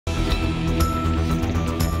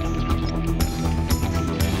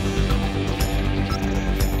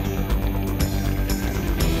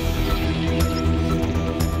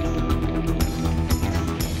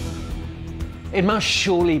It must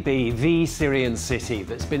surely be the Syrian city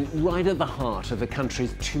that's been right at the heart of the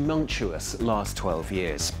country's tumultuous last 12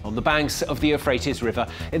 years. On the banks of the Euphrates River,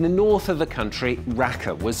 in the north of the country,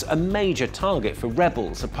 Raqqa was a major target for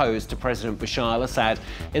rebels opposed to President Bashar al-Assad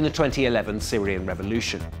in the 2011 Syrian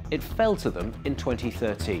revolution. It fell to them in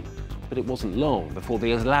 2013, but it wasn't long before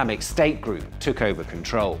the Islamic State group took over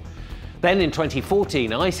control. Then in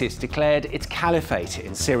 2014, ISIS declared its caliphate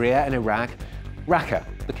in Syria and Iraq, Raqqa,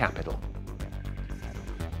 the capital.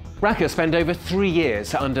 Raqqa spent over 3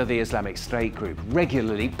 years under the Islamic State group,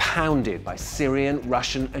 regularly pounded by Syrian,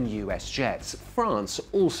 Russian and US jets. France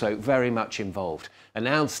also very much involved,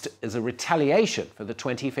 announced as a retaliation for the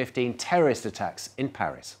 2015 terrorist attacks in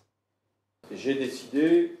Paris.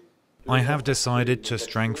 I have decided to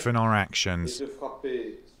strengthen our actions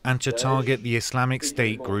and to target the Islamic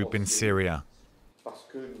State group in Syria,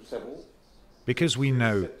 because we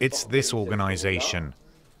know it's this organization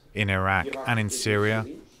in Iraq and in Syria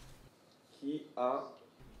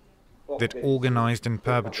that organized and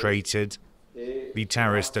perpetrated the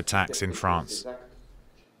terrorist attacks in France.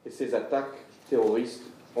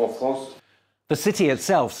 The city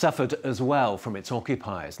itself suffered as well from its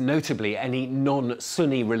occupiers, notably any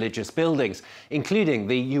non-Sunni religious buildings, including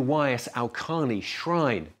the Uwais al-Khani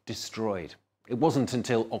shrine, destroyed. It wasn't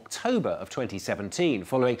until October of 2017,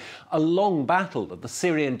 following a long battle, that the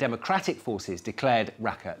Syrian Democratic Forces declared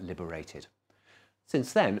Raqqa liberated.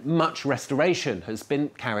 Since then, much restoration has been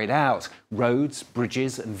carried out. Roads,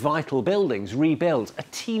 bridges and vital buildings rebuilt, a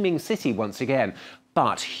teeming city once again.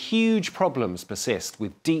 But huge problems persist,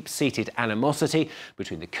 with deep-seated animosity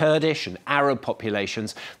between the Kurdish and Arab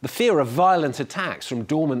populations, the fear of violent attacks from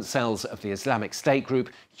dormant cells of the Islamic State group,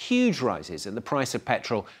 huge rises in the price of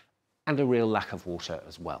petrol and a real lack of water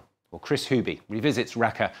as well. Well, Chris Huby revisits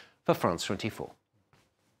Raqqa for France 24.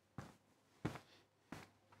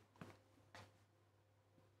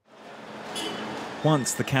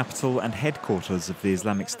 Once the capital and headquarters of the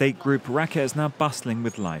Islamic State group, Raqqa is now bustling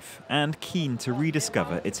with life and keen to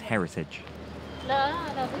rediscover its heritage.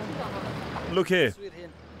 Look here.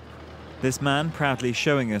 This man proudly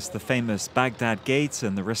showing us the famous Baghdad Gate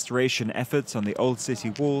and the restoration efforts on the old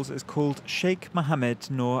city walls is called Sheikh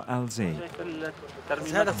Mohammed Noor Al-Zaid.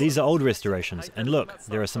 These are old restorations, and look,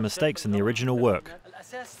 there are some mistakes in the original work.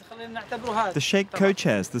 The Sheikh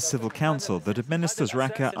co-chairs the civil council that administers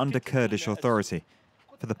Raqqa under Kurdish authority.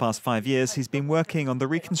 For the past 5 years, he's been working on the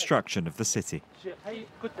reconstruction of the city.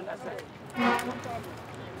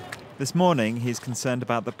 This morning, he's concerned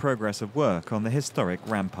about the progress of work on the historic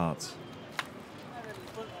ramparts.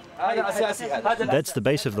 That's the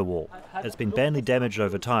base of the wall. It's been badly damaged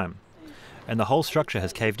over time, and the whole structure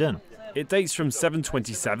has caved in. It dates from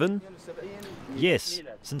 727? Yes,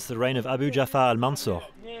 since the reign of Abu Ja'far al-Mansur.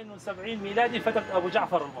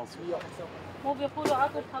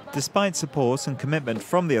 Despite support and commitment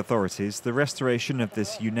from the authorities, the restoration of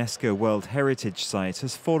this UNESCO World Heritage Site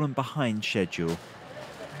has fallen behind schedule.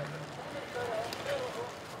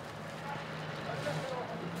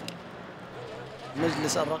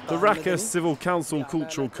 The Raqqa Civil Council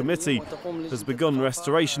Cultural Committee has begun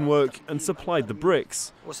restoration work and supplied the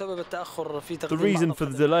bricks. The reason for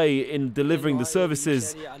the delay in delivering the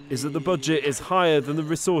services is that the budget is higher than the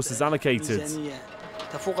resources allocated.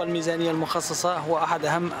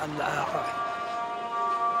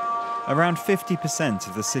 Around 50%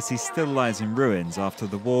 of the city still lies in ruins after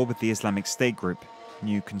the war with the Islamic State group.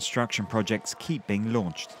 New construction projects keep being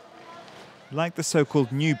launched, like the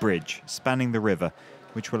so-called New Bridge spanning the river,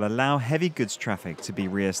 which will allow heavy goods traffic to be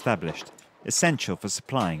re-established, essential for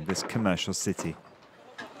supplying this commercial city.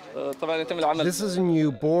 This is a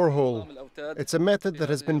new borehole. It's a method that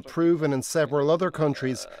has been proven in several other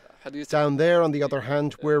countries. Down there, on the other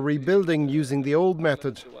hand, we're rebuilding using the old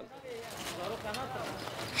method.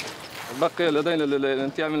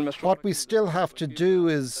 What we still have to do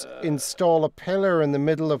is install a pillar in the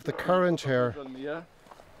middle of the current here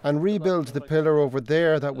and rebuild the pillar over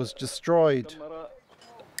there that was destroyed.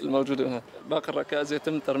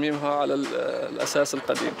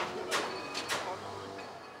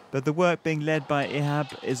 But the work being led by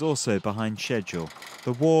IHAB is also behind schedule.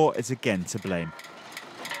 The war is again to blame.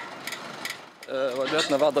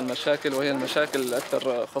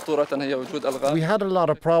 We had a lot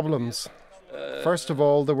of problems. First of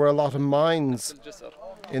all, there were a lot of mines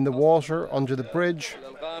in the water under the bridge,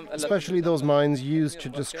 especially those mines used to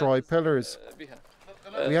destroy pillars.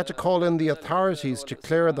 We had to call in the authorities to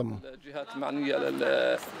clear them.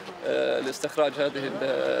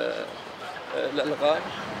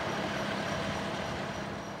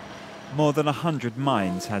 More than 100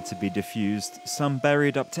 mines had to be defused, some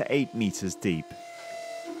buried up to 8 meters deep.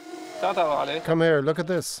 Come here, look at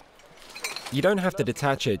this. You don't have to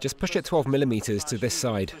detach it, just push it 12 millimeters to this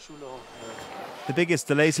side. The biggest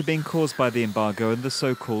delays are being caused by the embargo and the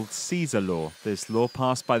so-called Caesar law. This law,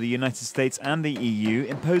 passed by the United States and the EU,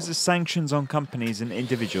 imposes sanctions on companies and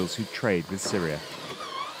individuals who trade with Syria.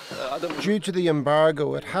 Due to the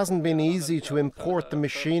embargo, it hasn't been easy to import the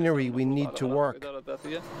machinery we need to work.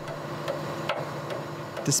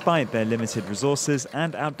 Despite their limited resources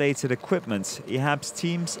and outdated equipment, IHAB's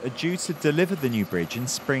teams are due to deliver the new bridge in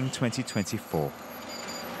spring 2024.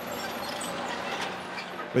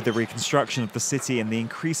 With the reconstruction of the city and the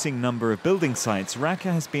increasing number of building sites,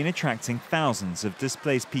 Raqqa has been attracting thousands of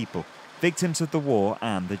displaced people, victims of the war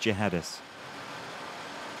and the jihadists.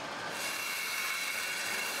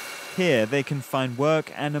 Here they can find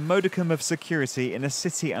work and a modicum of security in a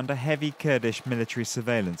city under heavy Kurdish military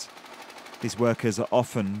surveillance. These workers are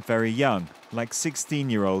often very young, like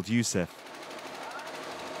 16-year-old Yusuf.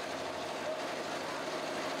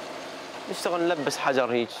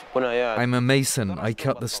 I'm a mason. I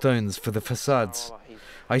cut the stones for the facades.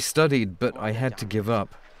 I studied, but I had to give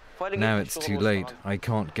up. Now it's too late. I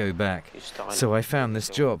can't go back. So I found this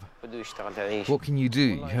job. What can you do?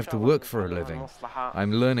 You have to work for a living.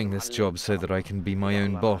 I'm learning this job so that I can be my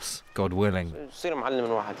own boss, God willing.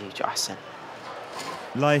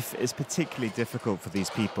 Life is particularly difficult for these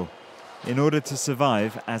people. In order to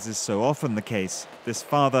survive, as is so often the case, this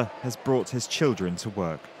father has brought his children to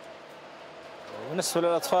work. My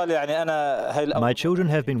children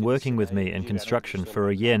have been working with me in construction for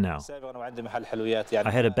a year now.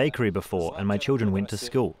 I had a bakery before and my children went to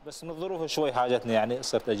school. But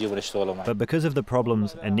because of the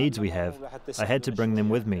problems and needs we have, I had to bring them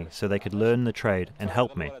with me so they could learn the trade and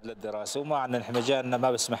help me.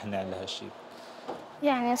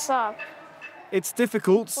 It's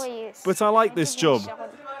difficult, but I like this job.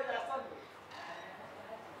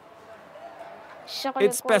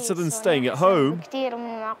 It's better than staying at home.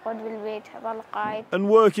 And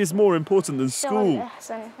work is more important than school.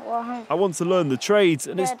 I want to learn the trades,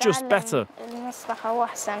 and it's just better.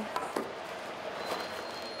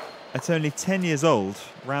 At only 10 years old,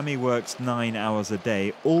 Rami works 9 hours a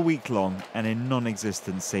day, all week long, and in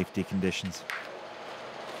non-existent safety conditions.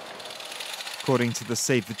 According to the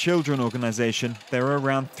Save the Children organisation, there are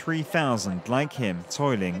around 3,000 like him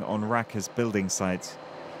toiling on Raqqa's building sites.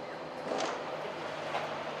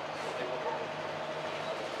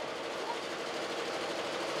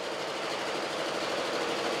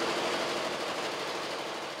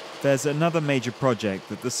 There's another major project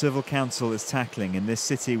that the Civil Council is tackling in this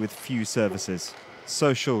city with few services: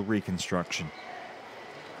 social reconstruction.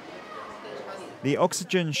 The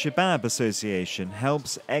Oxygen Shabab Association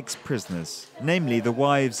helps ex-prisoners, namely the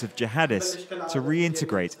wives of jihadists, to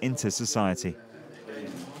reintegrate into society.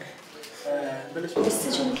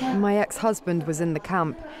 My ex-husband was in the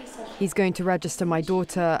camp. He's going to register my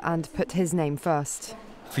daughter and put his name first.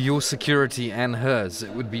 For your security and hers,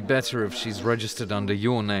 it would be better if she's registered under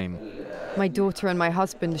your name. My daughter and my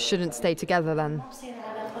husband shouldn't stay together then.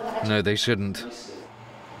 No, they shouldn't.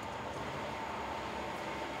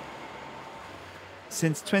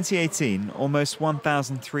 Since 2018, almost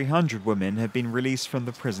 1,300 women have been released from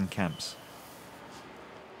the prison camps.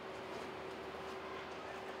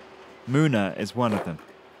 Muna is one of them.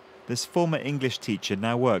 This former English teacher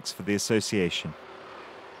now works for the association.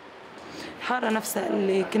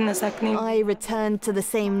 I returned to the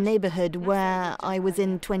same neighborhood where I was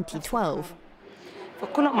in 2012.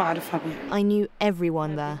 I knew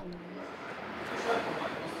everyone there.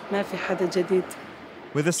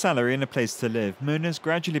 With a salary and a place to live, Muna's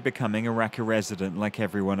gradually becoming a Raqqa resident like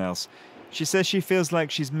everyone else. She says she feels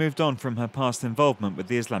like she's moved on from her past involvement with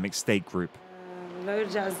the Islamic State group.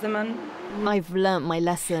 I've learnt my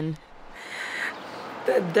lesson.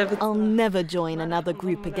 I'll never join another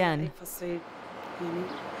group again.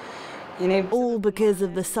 All because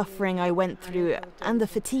of the suffering I went through and the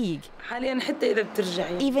fatigue.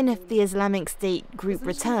 Even if the Islamic State group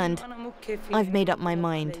returned, I've made up my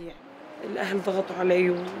mind.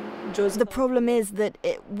 The problem is that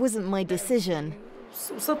it wasn't my decision.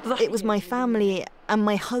 It was my family and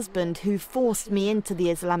my husband who forced me into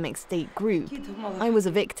the Islamic State group. I was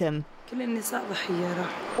a victim.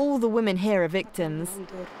 All the women here are victims.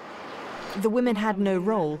 The women had no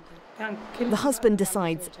role. The husband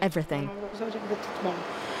decides everything.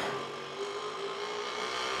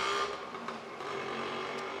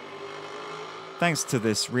 Thanks to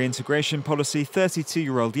this reintegration policy,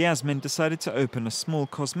 32-year-old Yasmin decided to open a small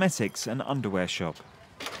cosmetics and underwear shop.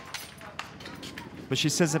 But she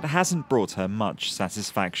says it hasn't brought her much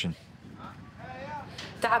satisfaction.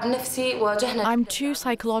 I'm too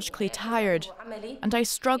psychologically tired, and I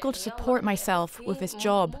struggle to support myself with this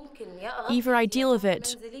job. Either I deal with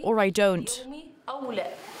it, or I don't.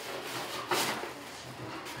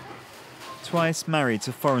 Twice married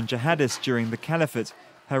to foreign jihadists during the caliphate,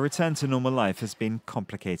 her return to normal life has been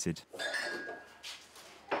complicated.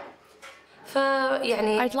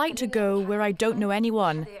 I'd like to go where I don't know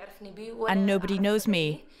anyone, and nobody knows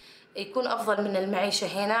me. It'll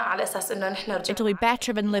be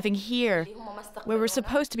better than living here, where we're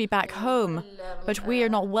supposed to be back home, but we are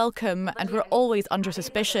not welcome and we're always under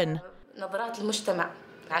suspicion.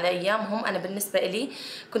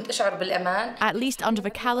 At least under the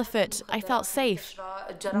caliphate, I felt safe.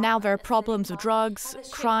 Now there are problems with drugs,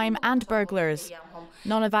 crime and burglars.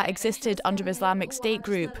 None of that existed under the Islamic State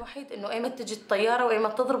group.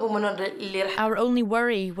 Our only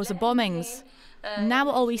worry was the bombings. Now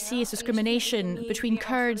all we see is discrimination between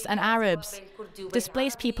Kurds and Arabs,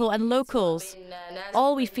 displaced people and locals.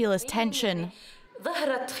 All we feel is tension.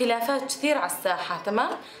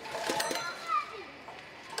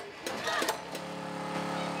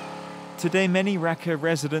 Today, many Raqqa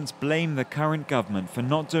residents blame the current government for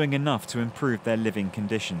not doing enough to improve their living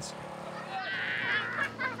conditions.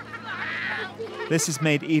 This is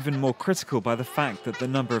made even more critical by the fact that the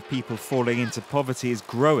number of people falling into poverty is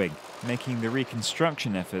growing, making the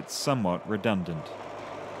reconstruction efforts somewhat redundant.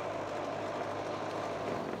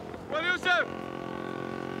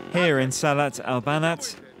 Here in Salat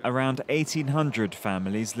al-Banat, around 1,800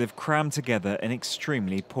 families live crammed together in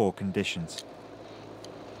extremely poor conditions.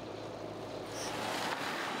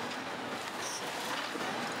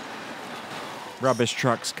 Rubbish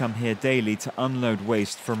trucks come here daily to unload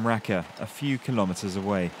waste from Raqqa, a few kilometers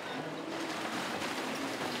away.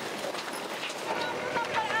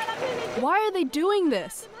 Why are they doing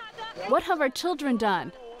this? What have our children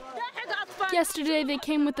done? Yesterday they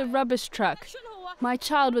came with a rubbish truck. My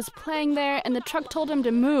child was playing there and the truck told him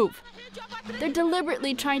to move. They're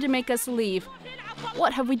deliberately trying to make us leave.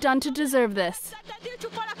 What have we done to deserve this?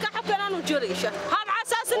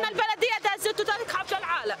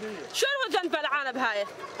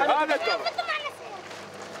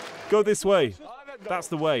 Go this way. That's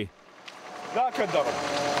the way.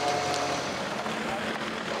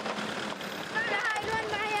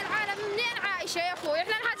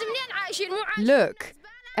 Look,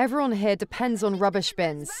 everyone here depends on rubbish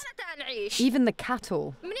bins. Even the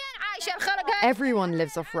cattle. Everyone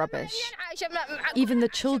lives off rubbish. Even the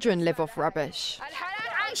children live off rubbish.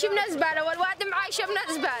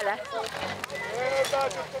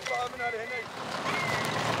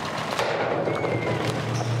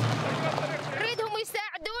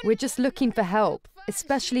 We're just looking for help,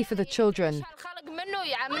 especially for the children.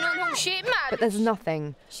 But there's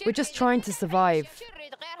nothing. We're just trying to survive.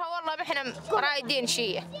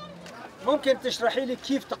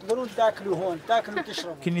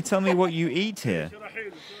 Can you tell me what you eat here?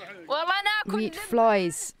 We eat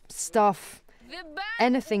flies, stuff,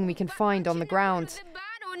 anything we can find on the ground.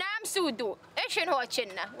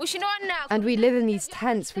 And we live in these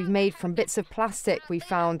tents we've made from bits of plastic we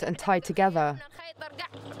found and tied together.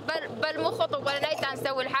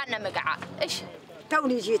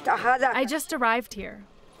 I just arrived here.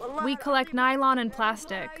 We collect nylon and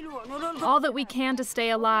plastic, all that we can to stay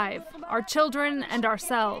alive, our children and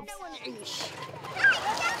ourselves.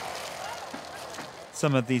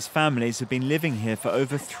 Some of these families have been living here for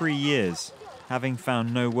over 3 years. Having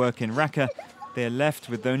found no work in Raqqa, they are left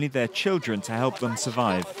with only their children to help them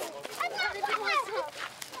survive.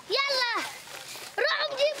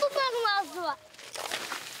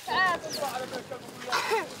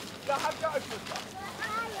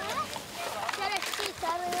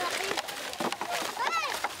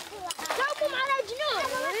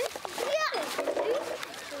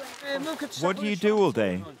 What do you do all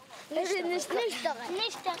day?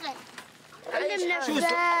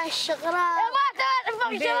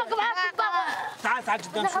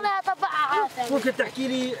 ممكن تحكي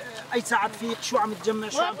لي أي ساعات فيك شو عم تجمع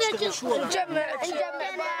شو عم تشتغل شو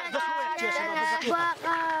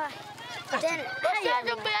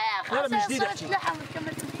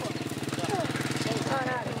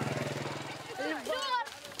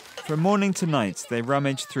From morning to night, they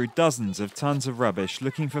rummage through dozens of tons of rubbish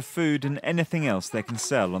looking for food and anything else they can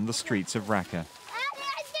sell on the streets of Raqqa.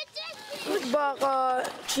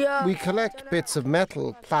 We collect bits of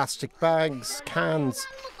metal, plastic bags, cans.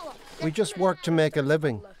 We just work to make a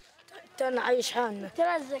living.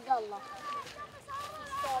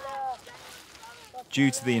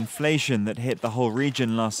 Due to the inflation that hit the whole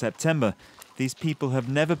region last September, these people have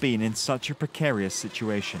never been in such a precarious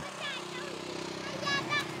situation.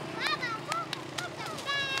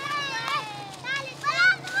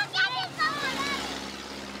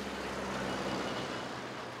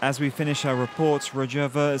 As we finish our report,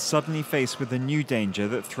 Rojava is suddenly faced with a new danger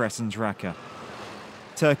that threatens Raqqa.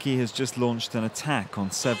 Turkey has just launched an attack on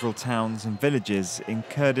several towns and villages in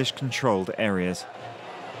Kurdish-controlled areas.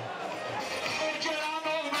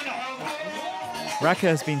 Raqqa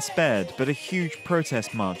has been spared, but a huge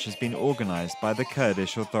protest march has been organised by the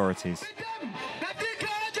Kurdish authorities.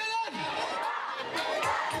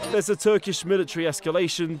 There's a Turkish military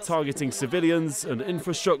escalation targeting civilians and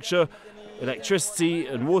infrastructure, electricity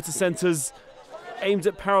and water centres, aimed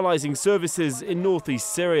at paralysing services in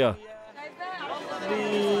northeast Syria.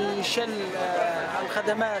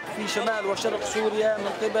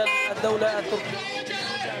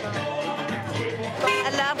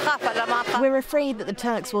 We're afraid that the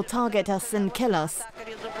Turks will target us and kill us.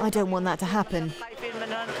 I don't want that to happen.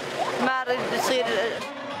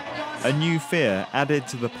 A new fear added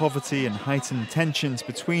to the poverty and heightened tensions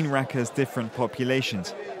between Raqqa's different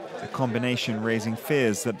populations, a combination raising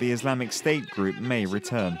fears that the Islamic State group may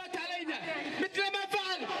return.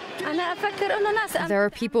 There are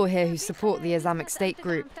people here who support the Islamic State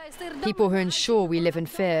group, people who ensure we live in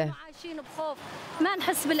fear.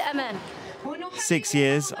 6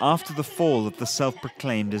 years after the fall of the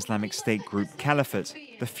self-proclaimed Islamic State group caliphate,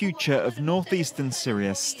 the future of northeastern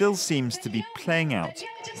Syria still seems to be playing out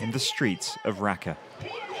in the streets of Raqqa.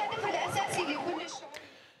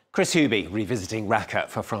 Chris Huby revisiting Raqqa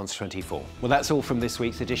for France 24. Well, that's all from this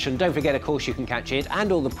week's edition. Don't forget, of course, you can catch it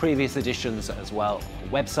and all the previous editions as well on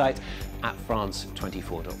the website at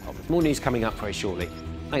france24.com. With more news coming up very shortly.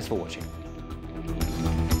 Thanks for watching.